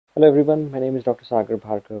Hello everyone, my name is Dr. Sagar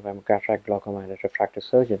Bhargava. I'm a cataract, glaucoma and a refractive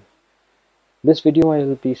surgeon. This video I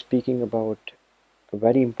will be speaking about a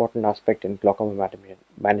very important aspect in glaucoma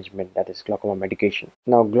management, that is glaucoma medication.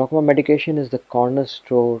 Now, glaucoma medication is the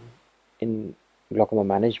cornerstone in glaucoma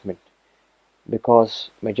management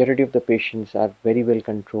because majority of the patients are very well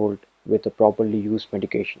controlled with the properly used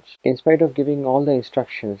medications. In spite of giving all the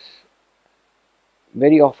instructions,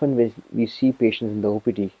 very often we see patients in the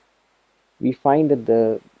OPD, we find that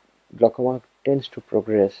the glaucoma tends to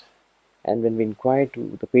progress, and when we inquire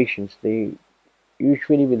to the patients, they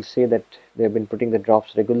usually will say that they have been putting the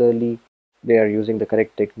drops regularly, they are using the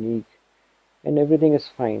correct technique, and everything is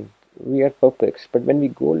fine. We are perplexed. But when we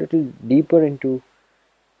go a little deeper into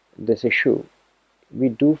this issue, we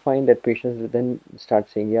do find that patients will then start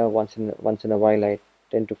saying, "Yeah, once in a while I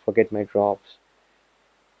tend to forget my drops.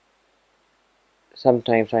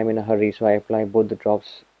 Sometimes I'm in a hurry, so I apply both the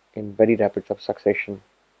drops in very rapid succession.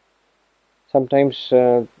 Sometimes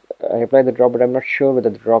I apply the drop, but I'm not sure whether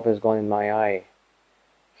the drop has gone in my eye."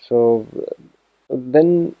 So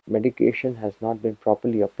then medication has not been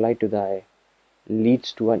properly applied to the eye,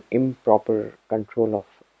 leads to an improper control of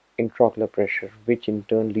intraocular pressure, which in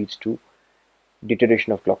turn leads to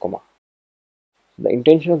deterioration of glaucoma. The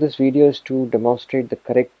intention of this video is to demonstrate the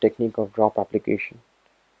correct technique of drop application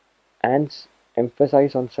and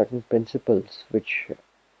emphasize on certain principles which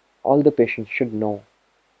all the patients should know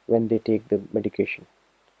when they take the medication.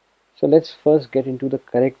 So let's first get into the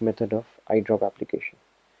correct method of eye drop application.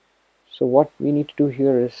 So what we need to do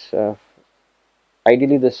here is,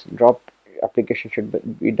 ideally this drop application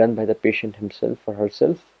should be done by the patient himself or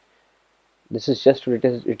herself. This is just to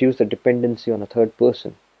reduce the dependency on a third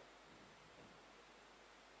person.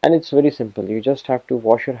 And it's very simple. You just have to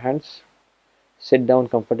wash your hands, sit down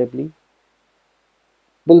comfortably,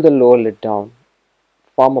 pull the lower lid down,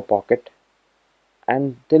 form a pocket,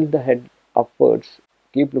 and tilt the head upwards.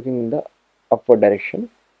 Keep looking in the upward direction,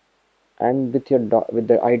 and with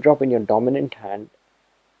the eye drop in your dominant hand,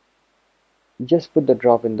 just put the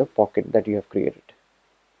drop in the pocket that you have created.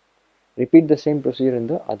 Repeat the same procedure in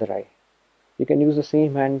the other eye. You can use the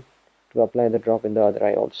same hand to apply the drop in the other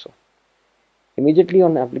eye also. Immediately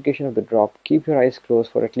on application of the drop, keep your eyes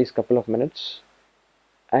closed for at least couple of minutes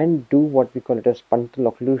and do what we call it as frontal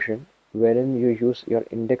occlusion, wherein you use your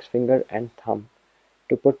index finger and thumb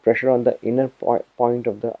to put pressure on the inner point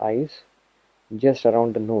of the eyes, just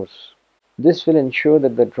around the nose. This will ensure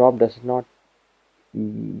that the drop does not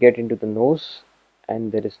get into the nose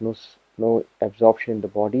and there is no absorption in the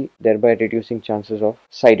body, thereby reducing chances of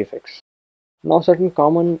side effects. Now, certain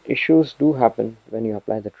common issues do happen when you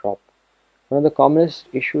apply the drop. One of the commonest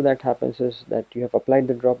issue that happens is that you have applied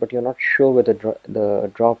the drop, but you're not sure whether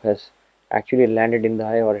the drop has actually landed in the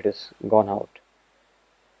eye or it has gone out.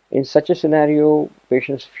 In such a scenario,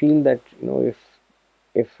 patients feel that,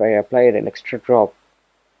 if I apply an extra drop,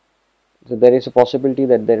 so there is a possibility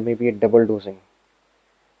that there may be a double dosing,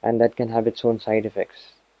 and that can have its own side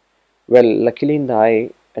effects. Well, luckily in the eye,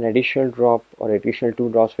 an additional drop or additional two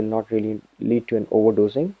drops will not really lead to an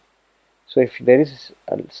overdosing. So if there is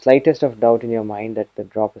a slightest of doubt in your mind that the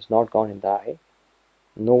drop has not gone in the eye,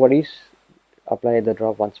 no worries, apply the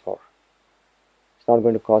drop once more. It's not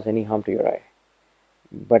going to cause any harm to your eye.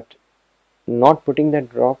 But not putting that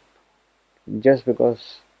drop just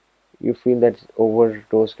because you feel that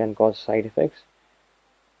overdose can cause side effects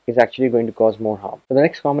is actually going to cause more harm. So the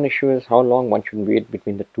next common issue is how long one should wait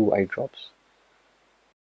between the two eye drops.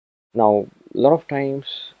 Now, a lot of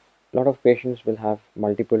times, a lot of patients will have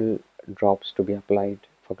multiple drops to be applied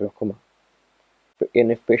for glaucoma.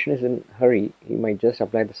 And if patient is in a hurry, he might just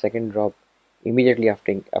apply the second drop immediately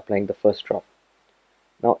after applying the first drop.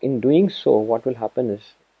 Now, in doing so, what will happen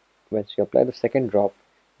is, once you apply the second drop,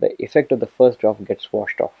 the effect of the first drop gets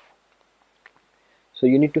washed off. So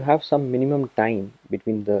you need to have some minimum time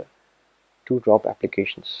between the two drop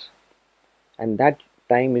applications, and that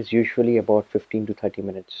time is usually about 15 to 30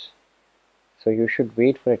 minutes. So you should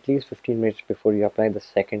wait for at least 15 minutes before you apply the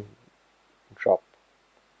second drop.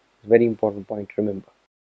 It's a very important point to remember.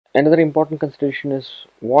 Another important consideration is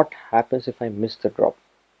what happens if I miss the drop.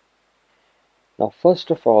 Now, first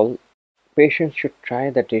of all, patients should try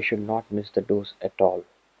that they should not miss the dose at all.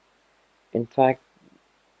 In fact,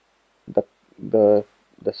 the the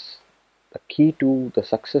the, the key to the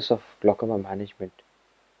success of glaucoma management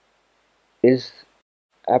is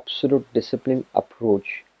absolute disciplined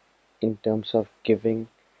approach in terms of giving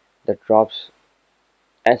the drops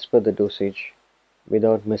as per the dosage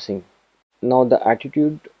without missing. Now, the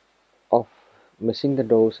attitude of missing the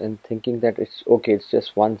dose and thinking that it's okay, it's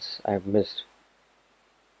just once I've missed,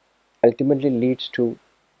 ultimately leads to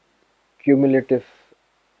cumulative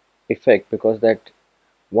effect, because that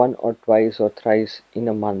one or twice or thrice in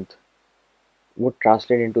a month would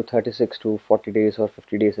translate into 36 to 40 days or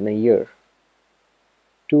 50 days in a year,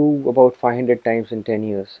 to about 500 times in 10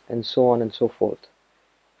 years, and so on and so forth.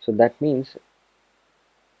 So that means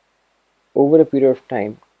over a period of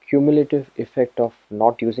time, cumulative effect of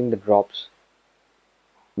not using the drops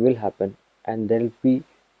will happen, and there will be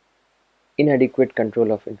inadequate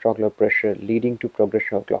control of intraocular pressure leading to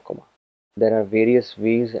progression of glaucoma. There are various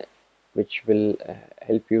ways which will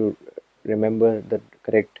help you remember the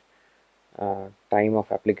correct time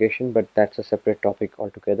of application, but that's a separate topic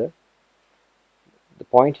altogether. The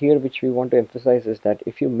point here which we want to emphasize is that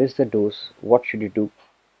if you miss the dose, what should you do?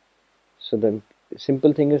 So the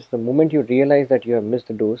simple thing is, the moment you realize that you have missed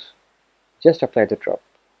the dose, just apply the drop.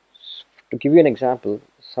 To give you an example,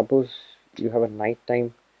 suppose you have a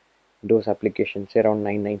nighttime dose application, say around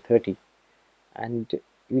 9:30, and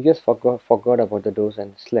you just forgot about the dose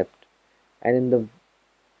and slept, and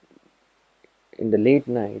in the late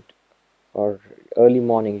night or early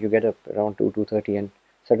morning you get up around 2:30 and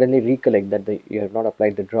suddenly recollect that you have not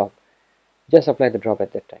applied the drop. Just apply the drop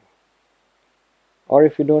at that time. Or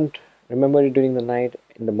if you don't remember it during the night,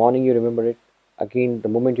 in the morning you remember it, again the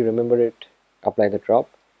moment you remember it, apply the drop.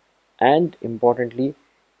 And importantly,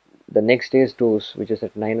 the next day's dose, which is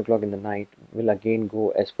at 9 o'clock in the night, will again go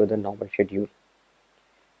as per the normal schedule.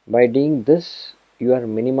 By doing this, you are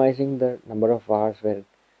minimizing the number of hours where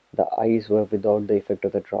the eyes were without the effect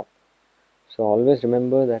of the drop. So always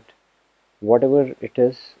remember that whatever it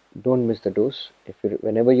is, don't miss the dose.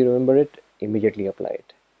 Whenever you remember it, immediately apply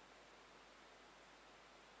it.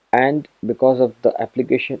 And because of the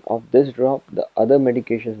application of this drop, the other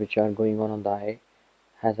medications which are going on the eye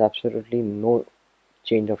has absolutely no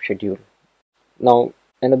change of schedule. Now,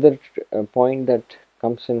 another point that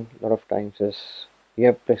comes in a lot of times is, you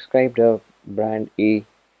have prescribed a brand A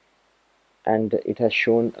and it has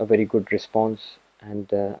shown a very good response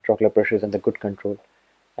and ocular pressures and the good control,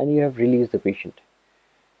 and you have released the patient.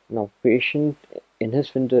 Now, patient in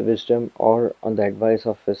his wisdom or on the advice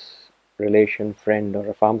of his relation, friend, or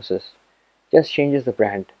a pharmacist just changes the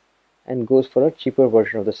brand and goes for a cheaper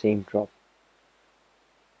version of the same drop,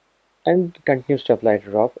 and continues to apply the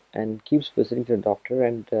drop and keeps visiting the doctor,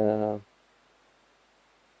 and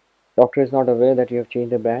doctor is not aware that you have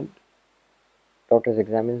changed the brand. Doctor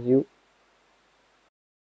examines you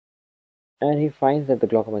and he finds that the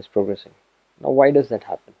glaucoma is progressing. Now, why does that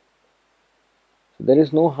happen? So there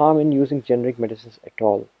is no harm in using generic medicines at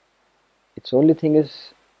all. Its only thing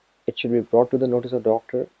is, it should be brought to the notice of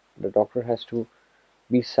doctor. The doctor has to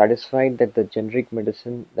be satisfied that the generic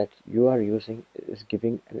medicine that you are using is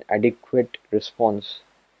giving an adequate response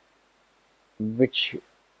which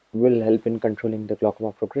will help in controlling the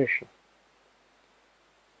glaucoma progression.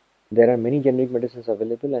 There are many generic medicines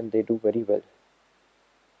available and they do very well,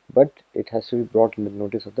 but it has to be brought in the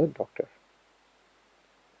notice of the doctor.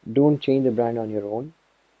 Don't change the brand on your own,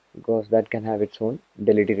 because that can have its own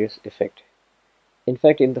deleterious effect. In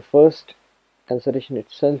fact, in the first consultation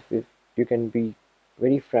itself, if you can be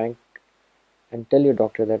very frank and tell your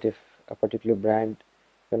doctor that if a particular brand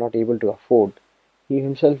you're not able to afford, he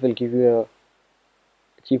himself will give you a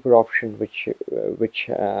cheaper option which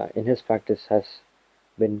in his practice has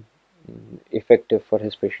been effective for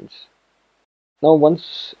his patients. Now,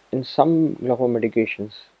 once in some glaucoma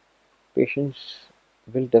medications, patients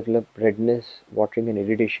will develop redness, watering, and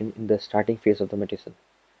irritation in the starting phase of the medicine.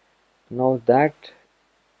 Now, that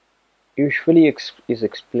usually is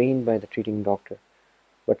explained by the treating doctor,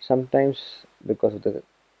 but sometimes because of the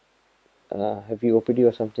heavy OPD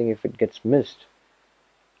or something, if it gets missed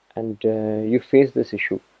and you face this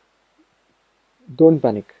issue, don't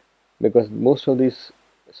panic, because most of these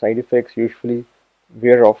side effects usually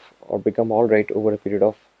wear off or become alright over a period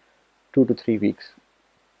of 2 to 3 weeks.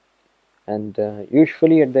 And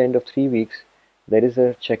usually at the end of 3 weeks, there is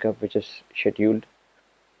a checkup which is scheduled,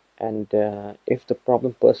 and if the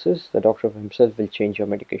problem persists, the doctor himself will change your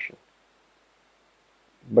medication.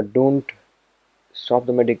 But don't stop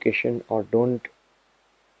the medication or don't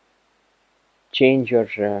change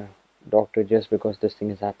your doctor just because this thing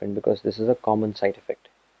has happened, because this is a common side effect.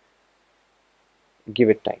 Give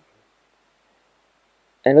it time.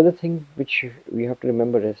 Another thing which we have to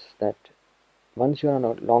remember is that once you are on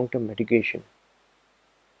a long-term medication,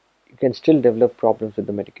 you can still develop problems with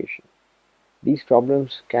the medication. These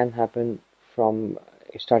problems can happen from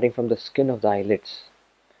starting from the skin of the eyelids.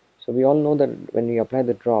 So we all know that when we apply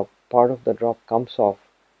the drop, part of the drop comes off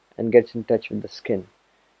and gets in touch with the skin.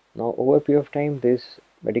 Now, over a period of time, these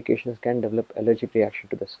medications can develop allergic reaction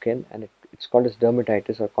to the skin, and it's called as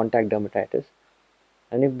dermatitis or contact dermatitis.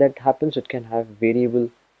 And if that happens, it can have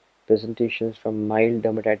variable presentations from mild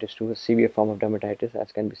dermatitis to a severe form of dermatitis,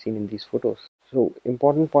 as can be seen in these photos. So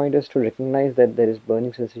important point is to recognize that there is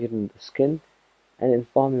burning sensation in the skin and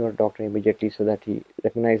inform your doctor immediately so that he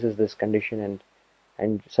recognizes this condition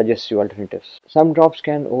and suggests you alternatives. Some drops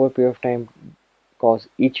can over a period of time cause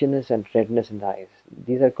itchiness and redness in the eyes.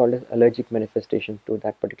 These are called as allergic manifestations to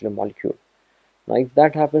that particular molecule. Now if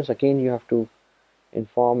that happens, again you have to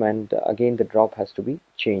inform, and again the drop has to be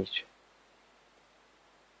changed.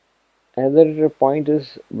 Another point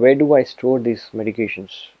is, where do I store these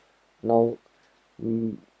medications? Now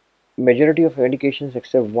majority of medications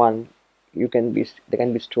except one, they can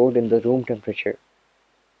be stored in the room temperature,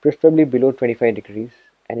 preferably below 25 degrees.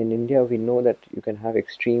 And in India we know that you can have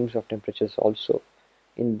extremes of temperatures also.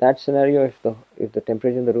 In that scenario, if the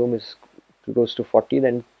temperature in the room is close to 40,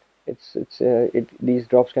 then these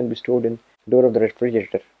drops can be stored in door of the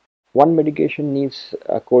refrigerator. One medication needs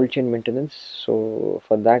a cold chain maintenance, so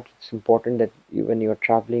for that it's important that when you are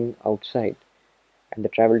traveling outside and the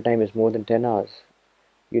travel time is more than 10 hours,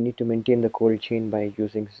 you need to maintain the cold chain by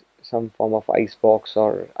using some form of ice box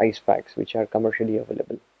or ice packs which are commercially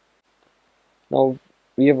available. Now,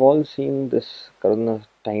 we have all seen this corona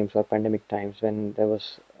times or pandemic times when there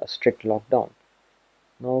was a strict lockdown.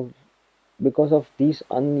 Now, because of these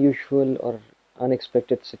unusual or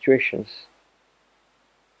unexpected situations,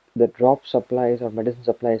 the drop supplies or medicine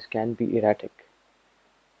supplies can be erratic.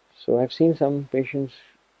 So I've seen some patients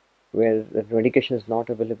where the medication is not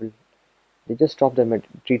available, they just stop the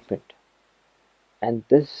treatment, and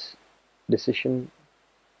this decision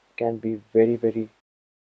can be very, very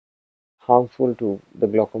harmful to the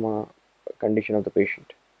glaucoma condition of the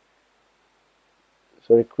patient.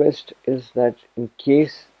 So request is that in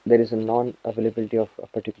case there is a non-availability of a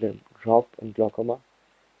particular drop in glaucoma,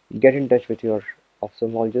 get in touch with your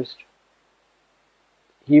ophthalmologist.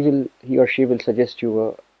 He or she will suggest you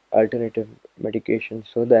a alternative medication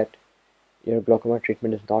so that your glaucoma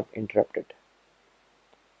treatment is not interrupted.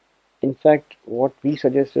 In fact, what we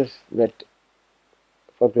suggest is that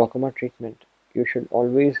for glaucoma treatment, you should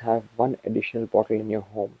always have one additional bottle in your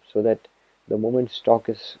home so that the moment stock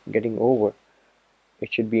is getting over,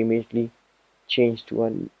 it should be immediately changed to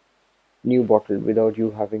a new bottle without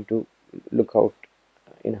you having to look out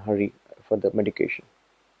in a hurry for the medication.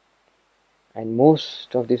 And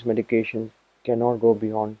most of these medications cannot go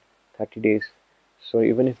beyond 30 days. So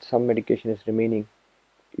even if some medication is remaining,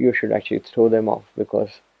 you should actually throw them off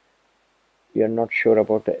because you are not sure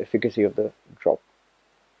about the efficacy of the drop.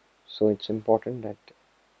 So it's important that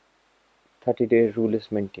 30-day rule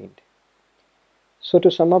is maintained. So to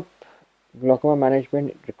sum up, glaucoma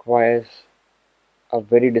management requires a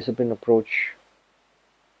very disciplined approach,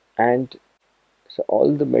 and so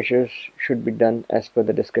all the measures should be done as per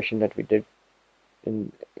the discussion that we did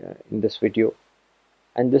in this video,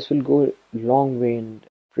 and this will go a long way in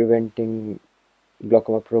preventing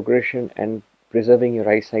glaucoma progression and preserving your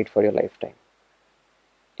eyesight for your lifetime.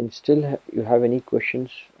 And still you have any questions,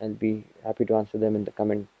 I'll be happy to answer them in the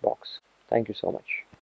comment box. Thank you so much.